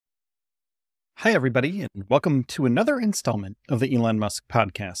Hi, everybody, and welcome to another installment of the Elon Musk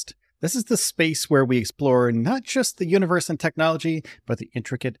podcast. This is the space where we explore not just the universe and technology, but the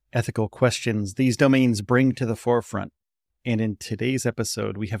intricate ethical questions these domains bring to the forefront. And in today's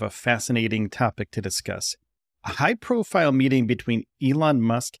episode, we have a fascinating topic to discuss. A high-profile meeting between Elon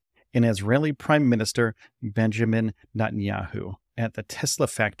Musk and Israeli Prime Minister Benjamin Netanyahu at the Tesla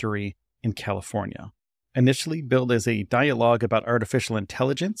factory in California. Initially billed as a dialogue about artificial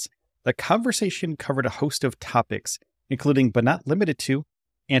intelligence, the conversation covered a host of topics, including but not limited to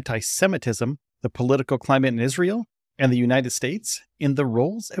anti-Semitism, the political climate in Israel and the United States, and the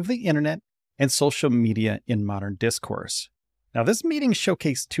roles of the internet and social media in modern discourse. Now, this meeting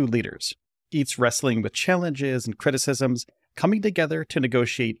showcased two leaders, each wrestling with challenges and criticisms, coming together to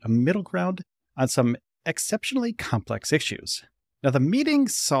negotiate a middle ground on some exceptionally complex issues. Now, the meeting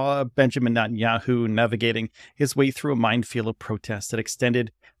saw Benjamin Netanyahu navigating his way through a minefield of protests that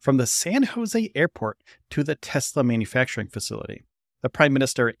extended from the San Jose airport to the Tesla manufacturing facility. The prime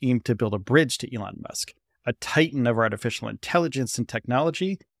minister aimed to build a bridge to Elon Musk, a titan of artificial intelligence and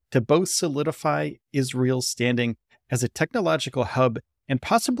technology, to both solidify Israel's standing as a technological hub and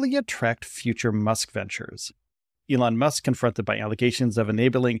possibly attract future Musk ventures. Elon Musk, confronted by allegations of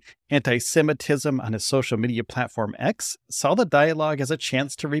enabling anti-Semitism on his social media platform X, saw the dialogue as a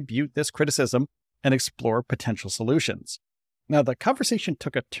chance to rebuke this criticism and explore potential solutions. Now, the conversation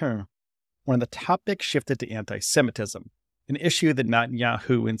took a turn when the topic shifted to anti-Semitism, an issue that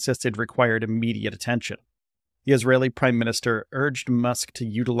Netanyahu insisted required immediate attention. The Israeli prime minister urged Musk to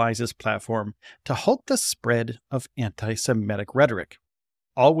utilize his platform to halt the spread of anti-Semitic rhetoric,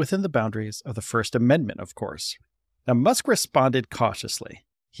 all within the boundaries of the First Amendment, of course. Now, Musk responded cautiously.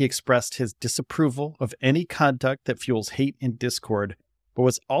 He expressed his disapproval of any conduct that fuels hate and discord, but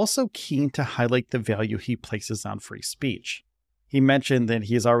was also keen to highlight the value he places on free speech. He mentioned that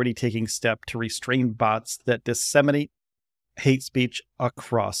he is already taking steps to restrain bots that disseminate hate speech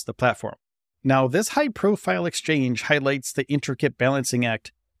across the platform. Now, this high-profile exchange highlights the intricate balancing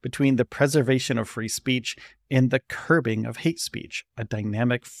act between the preservation of free speech and the curbing of hate speech, a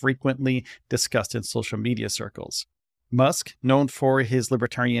dynamic frequently discussed in social media circles. Musk, known for his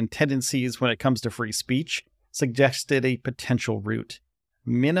libertarian tendencies when it comes to free speech, suggested a potential route: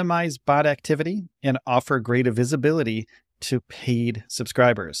 minimize bot activity and offer greater visibility to paid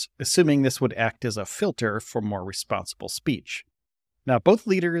subscribers, assuming this would act as a filter for more responsible speech. Now, both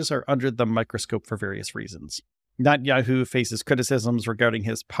leaders are under the microscope for various reasons. Netanyahu faces criticisms regarding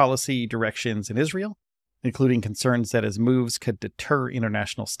his policy directions in Israel, including concerns that his moves could deter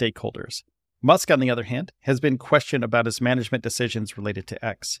international stakeholders. Musk, on the other hand, has been questioned about his management decisions related to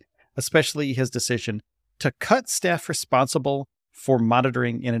X, especially his decision to cut staff responsible for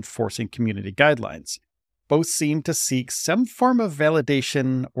monitoring and enforcing community guidelines. Both seem to seek some form of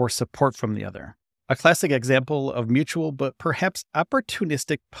validation or support from the other, a classic example of mutual but perhaps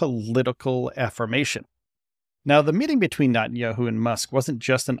opportunistic political affirmation. Now, the meeting between Netanyahu and Musk wasn't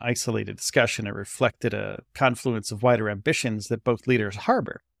just an isolated discussion. It reflected a confluence of wider ambitions that both leaders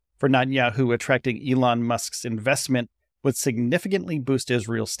harbor. For Netanyahu, attracting Elon Musk's investment would significantly boost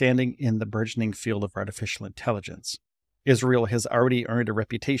Israel's standing in the burgeoning field of artificial intelligence. Israel has already earned a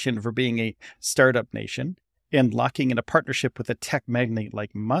reputation for being a startup nation, and locking in a partnership with a tech magnate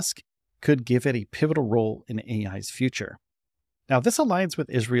like Musk could give it a pivotal role in AI's future. Now, this aligns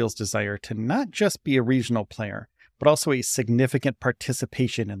with Israel's desire to not just be a regional player, but also a significant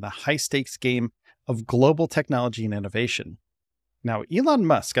participation in the high-stakes game of global technology and innovation. Now, Elon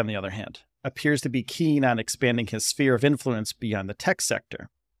Musk, on the other hand, appears to be keen on expanding his sphere of influence beyond the tech sector.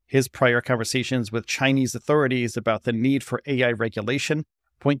 His prior conversations with Chinese authorities about the need for AI regulation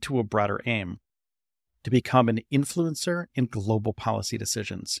point to a broader aim: to become an influencer in global policy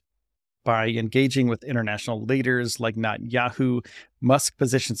decisions. By engaging with international leaders like Netanyahu, Musk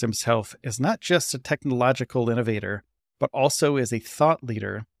positions himself as not just a technological innovator, but also as a thought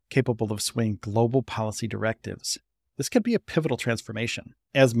leader capable of swaying global policy directives. This could be a pivotal transformation,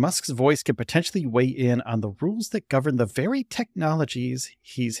 as Musk's voice could potentially weigh in on the rules that govern the very technologies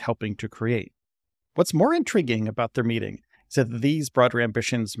he's helping to create. What's more intriguing about their meeting is that these broader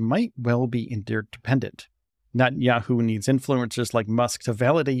ambitions might well be interdependent. Netanyahu needs influencers like Musk to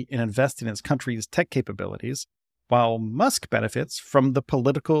validate and invest in his country's tech capabilities, while Musk benefits from the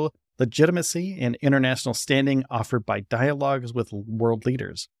political legitimacy and international standing offered by dialogues with world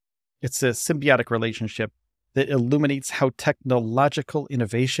leaders. It's a symbiotic relationship that illuminates how technological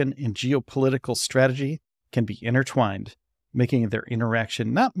innovation and geopolitical strategy can be intertwined, making their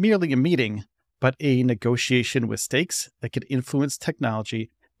interaction not merely a meeting, but a negotiation with stakes that could influence technology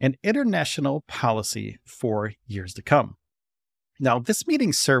and international policy for years to come. Now, this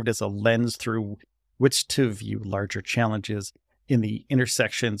meeting served as a lens through which to view larger challenges in the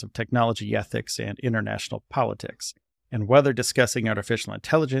intersections of technology ethics and international politics. And whether discussing artificial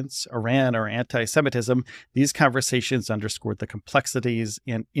intelligence, Iran, or anti-Semitism, these conversations underscored the complexities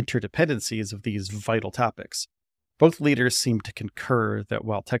and interdependencies of these vital topics. Both leaders seemed to concur that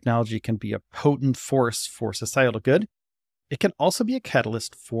while technology can be a potent force for societal good, it can also be a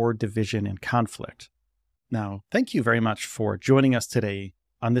catalyst for division and conflict. Now, thank you very much for joining us today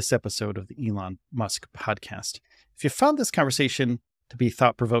on this episode of the Elon Musk podcast. If you found this conversation to be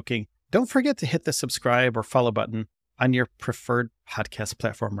thought-provoking, don't forget to hit the subscribe or follow button on your preferred podcast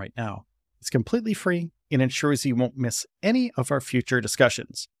platform right now. It's completely free and ensures you won't miss any of our future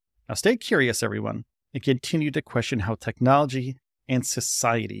discussions. Now stay curious, everyone, and continue to question how technology and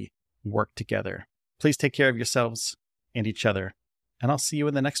society work together. Please take care of yourselves and each other, and I'll see you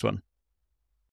in the next one.